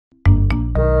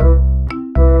Good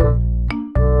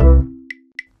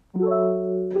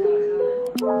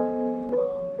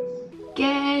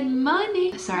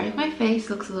morning. Sorry if my face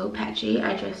looks a little patchy.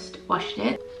 I just washed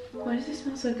it. Why does this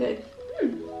smell so good?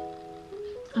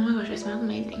 Oh my gosh, it smells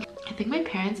amazing. I think my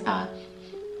parents are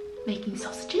making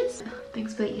sausages.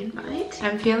 Thanks for the invite.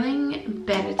 I'm feeling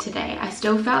better today. I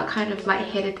still felt kind of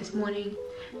lightheaded this morning.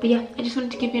 But yeah, I just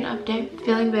wanted to give you an update.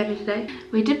 Feeling better today.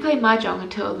 We did play mahjong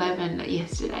until 11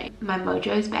 yesterday. My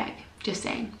mojo's back. Just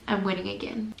saying. I'm winning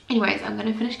again. Anyways, I'm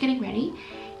gonna finish getting ready.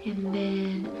 And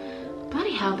then,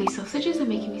 bloody hell, these sausages are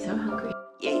making me so hungry.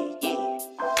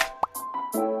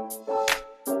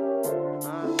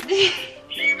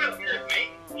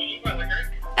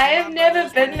 I have never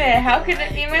been there. How could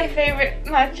it be my favorite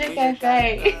matcha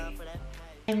cafe?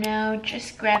 I'm now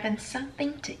just grabbing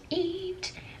something to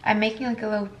eat. I'm making like a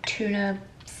little tuna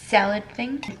salad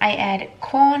thing. I add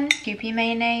corn, Kewpie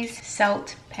mayonnaise,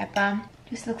 salt, pepper.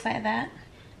 Just looks like that.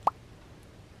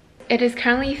 It is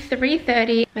currently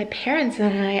 3:30. My parents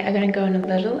and I are gonna go on a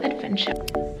little adventure.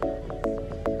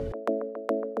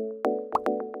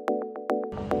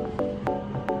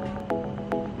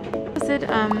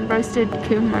 Roasted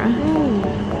kumara.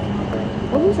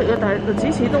 我都食啊，但係次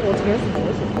次都我自己食。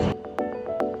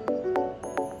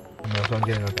我想驚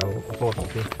啊，搞多頭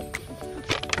先。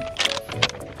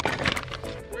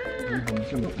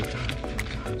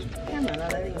聽埋啦，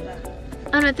你呢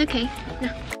個。 Oh no, it's okay. No.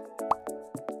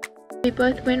 We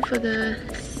both went for the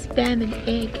spam and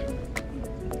egg.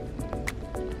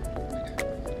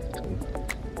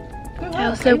 I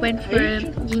also went for a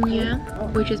yin yang,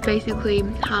 which is basically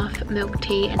half milk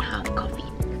tea and half coffee.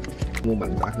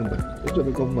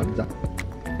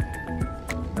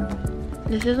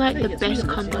 This is like the best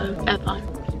combo ever.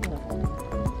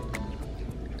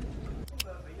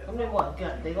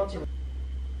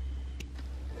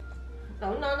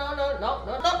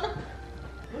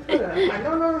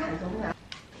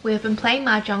 We have been playing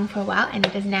mahjong for a while and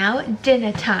it is now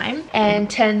dinner time. And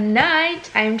tonight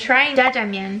I'm trying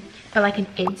jajangmyeon, but like an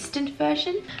instant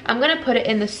version. I'm gonna put it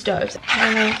in the stove.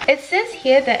 It says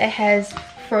here that it has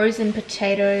frozen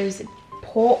potatoes,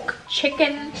 pork,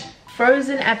 chicken,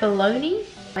 frozen abalone.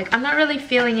 Like I'm not really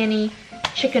feeling any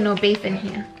chicken or beef in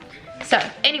here. So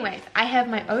anyways, I have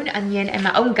my own onion and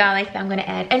my own garlic that I'm gonna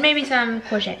add, and maybe some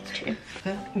courgettes too.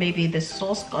 Maybe the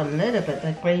sauce got a little bit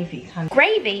like gravy.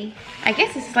 Gravy? I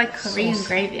guess this is like Korean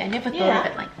gravy. I never thought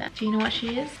of it like that. Do you know what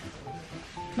she is?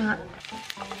 Smart.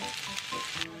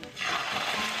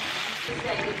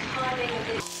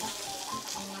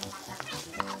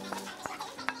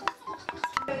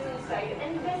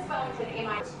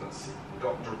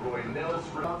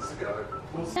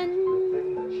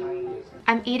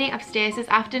 I'm eating upstairs this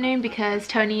afternoon because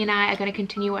Tony and I are going to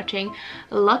continue watching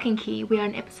Lock and Key. We are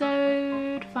on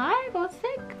episode 5 or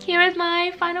 6. Here is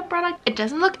my final product. It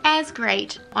doesn't look as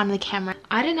great on the camera.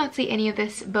 I did not see any of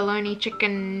this bologna,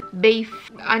 chicken,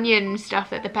 beef, onion stuff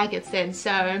that the packet said,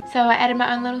 so I added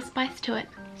my own little spice to it.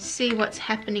 See what's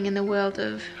happening in the world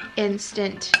of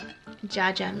instant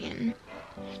jajangmyeon.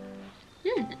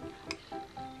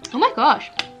 Oh my gosh,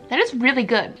 that is really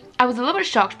good. I was a little bit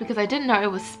shocked because I didn't know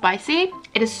it was spicy.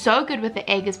 It is so good with the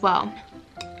egg as well.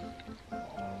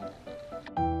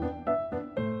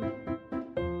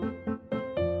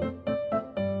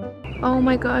 Oh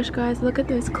my gosh guys, look at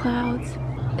those clouds.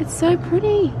 It's so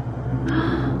pretty.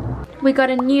 We got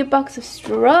a new box of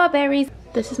strawberries.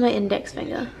 This is my index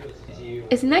finger.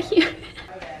 Isn't that cute?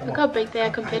 Look how big they are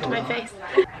compared to my face.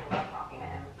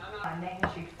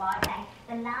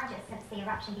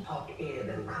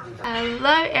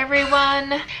 Hello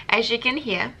everyone. As you can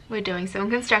hear, we're doing some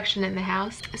construction in the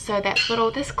house, so that's what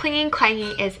all this clinging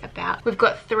clanging is about. We've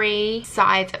got 3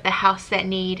 sides of the house that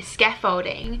need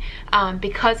scaffolding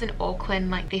because in Auckland,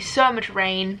 like, there's so much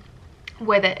rain,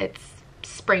 whether it's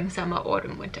spring, summer,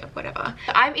 autumn, winter, whatever.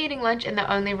 I'm eating lunch in the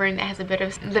only room that has a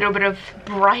little bit of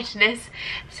brightness,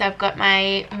 so I've got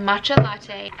my matcha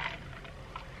latte.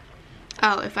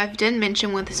 Oh, if I didn't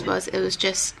mention what this was, it was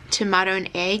just tomato and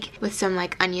egg with some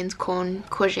like onions, corn,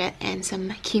 courgette, and some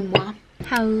quinoa.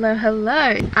 Hello,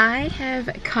 hello. I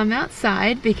have come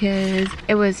outside because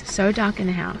it was so dark in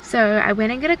the house. So I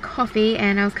went and got a coffee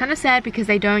and I was kind of sad because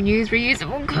they don't use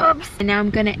reusable cups. And now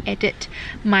I'm gonna edit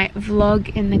my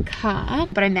vlog in the car.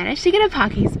 But I managed to get a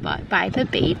parking spot by the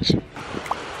beach.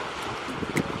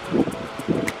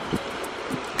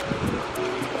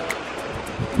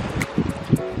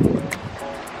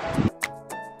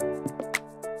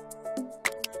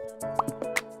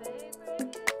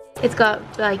 It's got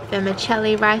like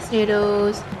vermicelli, rice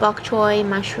noodles, bok choy,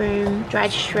 mushroom,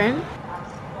 dried shrimp.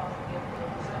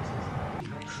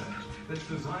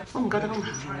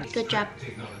 Good job.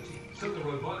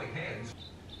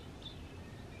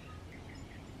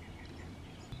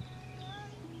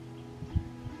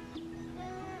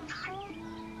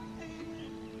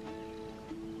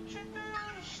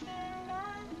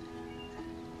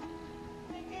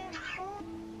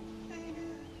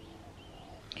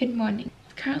 Good morning.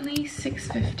 It's currently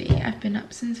 6:50. I've been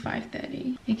up since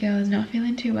 5:30. Your girl is not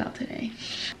feeling too well today.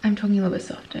 I'm talking a little bit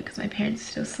softer because my parents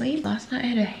still sleep. Last night I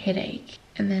had a headache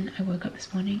and then I woke up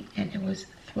this morning and it was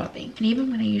throbbing. And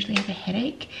even when I usually have a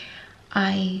headache,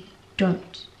 I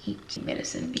don't eat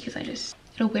medicine because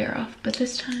it'll wear off. But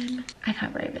this time I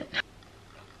can't brave it.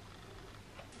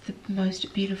 The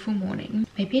most beautiful morning.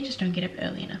 Maybe I just don't get up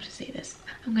early enough to see this.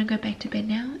 I'm gonna go back to bed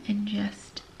now and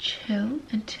just chill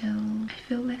until I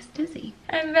feel less dizzy.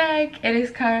 I'm back. It is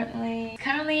currently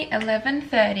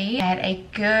 11:30. I had a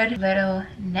good little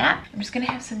nap. I'm just gonna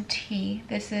have some tea.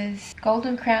 This is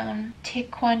Golden Crown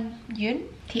Taekwon-yum.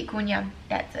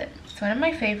 That's it. It's one of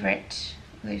my favorite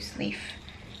loose leaf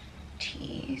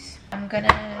teas. I'm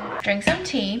gonna drink some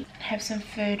tea, have some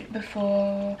food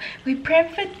before we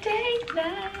prep for date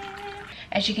night.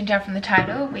 As you can tell from the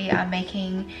title, we are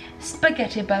making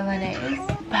spaghetti bolognese.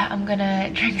 But I'm gonna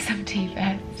drink some tea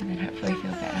first and then hopefully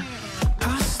feel better.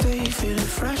 I stay feeling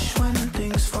fresh when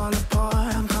things fall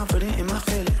apart. I'm confident in my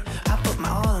feeling. I put my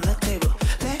all on the table.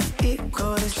 Let it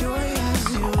go. There's joy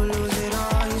as you lose it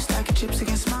all. You stack your chips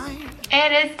against mine.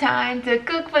 It is time to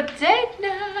cook for date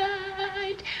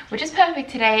night, which is perfect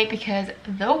today because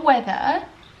the weather,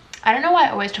 I don't know why I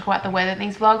always talk about the weather in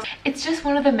these vlogs. It's just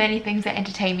one of the many things that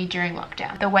entertain me during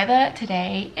lockdown. The weather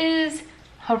today is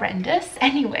horrendous.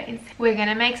 Anyways, we're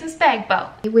gonna make some spag bowl.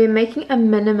 We're making a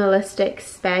minimalistic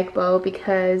spag bowl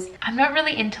because I'm not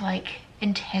really into like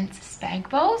intense spag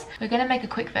bowls. We're gonna make a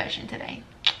quick version today.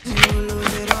 You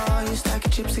lose it all. You stack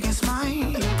your chips against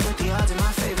mine. You put the odds in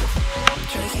my favor.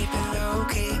 Try to keep it low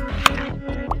key.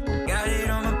 Got it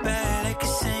on my back like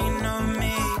you're singing on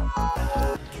me.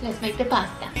 Let's make the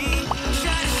pasta.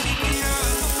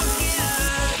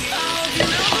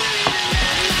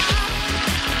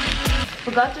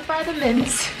 Forgot to fry the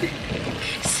mince.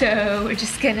 So we're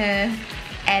just gonna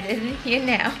add it in here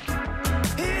now.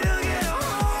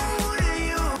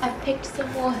 I've picked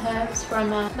some more herbs from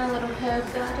my little herb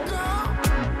garden.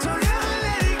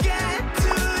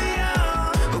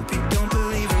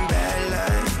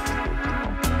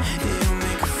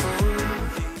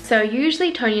 So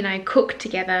usually Tony and I cook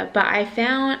together, but I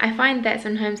find that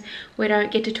sometimes we don't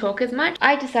get to talk as much.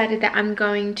 I decided that I'm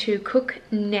going to cook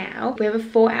now. We have a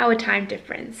 4-hour time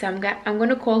difference, so I'm going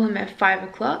to call him at 5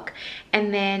 o'clock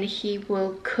and then he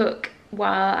will cook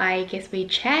while I guess we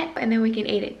chat and then we can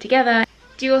eat it together.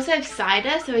 Do you also have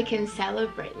cider so we can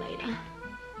celebrate later?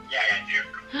 Yeah, I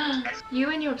do. You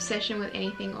and your obsession with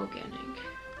anything organic.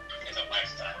 It's a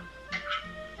lifestyle.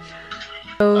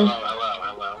 Oh.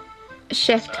 Hello.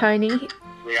 Chef Tony.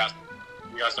 We got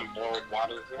some boiled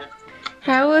water here.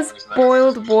 How is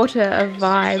boiled water a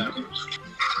vibe?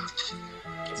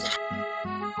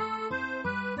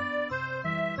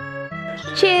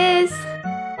 Cheers!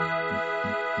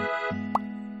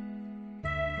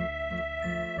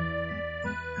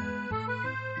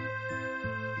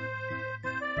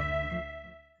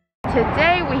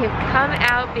 Today we have come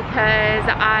out because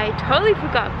I totally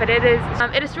forgot, but it is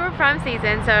strawberry farm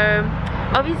season, so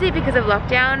obviously because of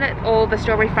lockdown all the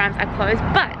strawberry farms are closed,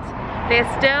 but they're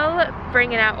still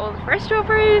bringing out all the fresh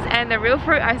strawberries and the real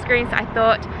fruit ice creams. I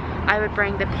thought I would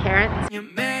bring the parents. You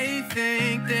may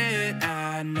think that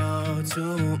I know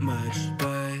too much,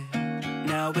 but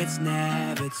now it's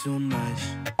never too much.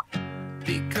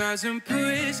 Because when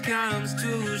push comes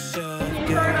to shove,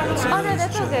 Oh no,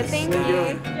 that's all good, thank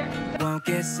you. Won't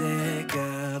get sick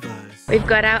of us. We've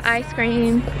got our ice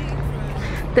cream.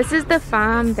 This is the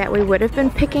farm that we would have been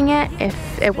picking at if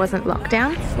it wasn't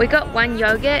lockdown. We got 1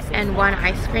 yogurt and 1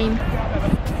 ice cream.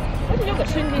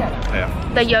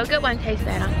 Yeah. The yogurt one tastes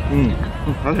better.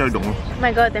 Oh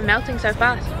my god, they're melting so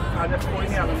fast.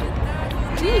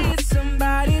 Need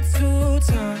somebody to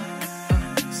turn.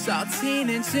 Saltine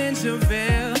and ginger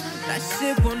ale. That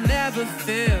shit will never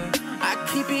fail. I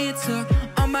keep it tucked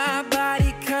on my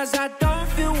body cause I don't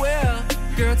feel well.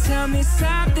 Girl, tell me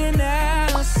something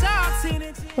else. Saltine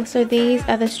and ginger. Also, these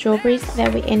are the strawberries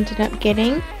that we ended up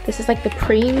getting. This is like the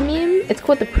premium. It's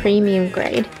called the premium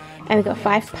grade. And we got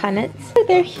 5 punnets.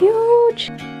 They're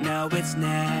huge. No, it's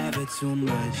never too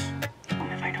much.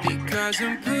 Because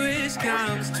when push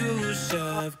comes to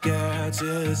shove, girl,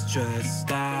 just trust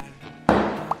that.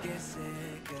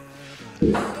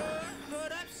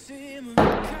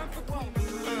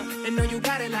 And know you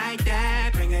got it like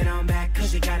that. Bring it on back,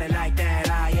 cause you got it like that,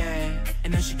 ah yeah.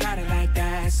 And then she got it like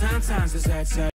that. Sometimes it's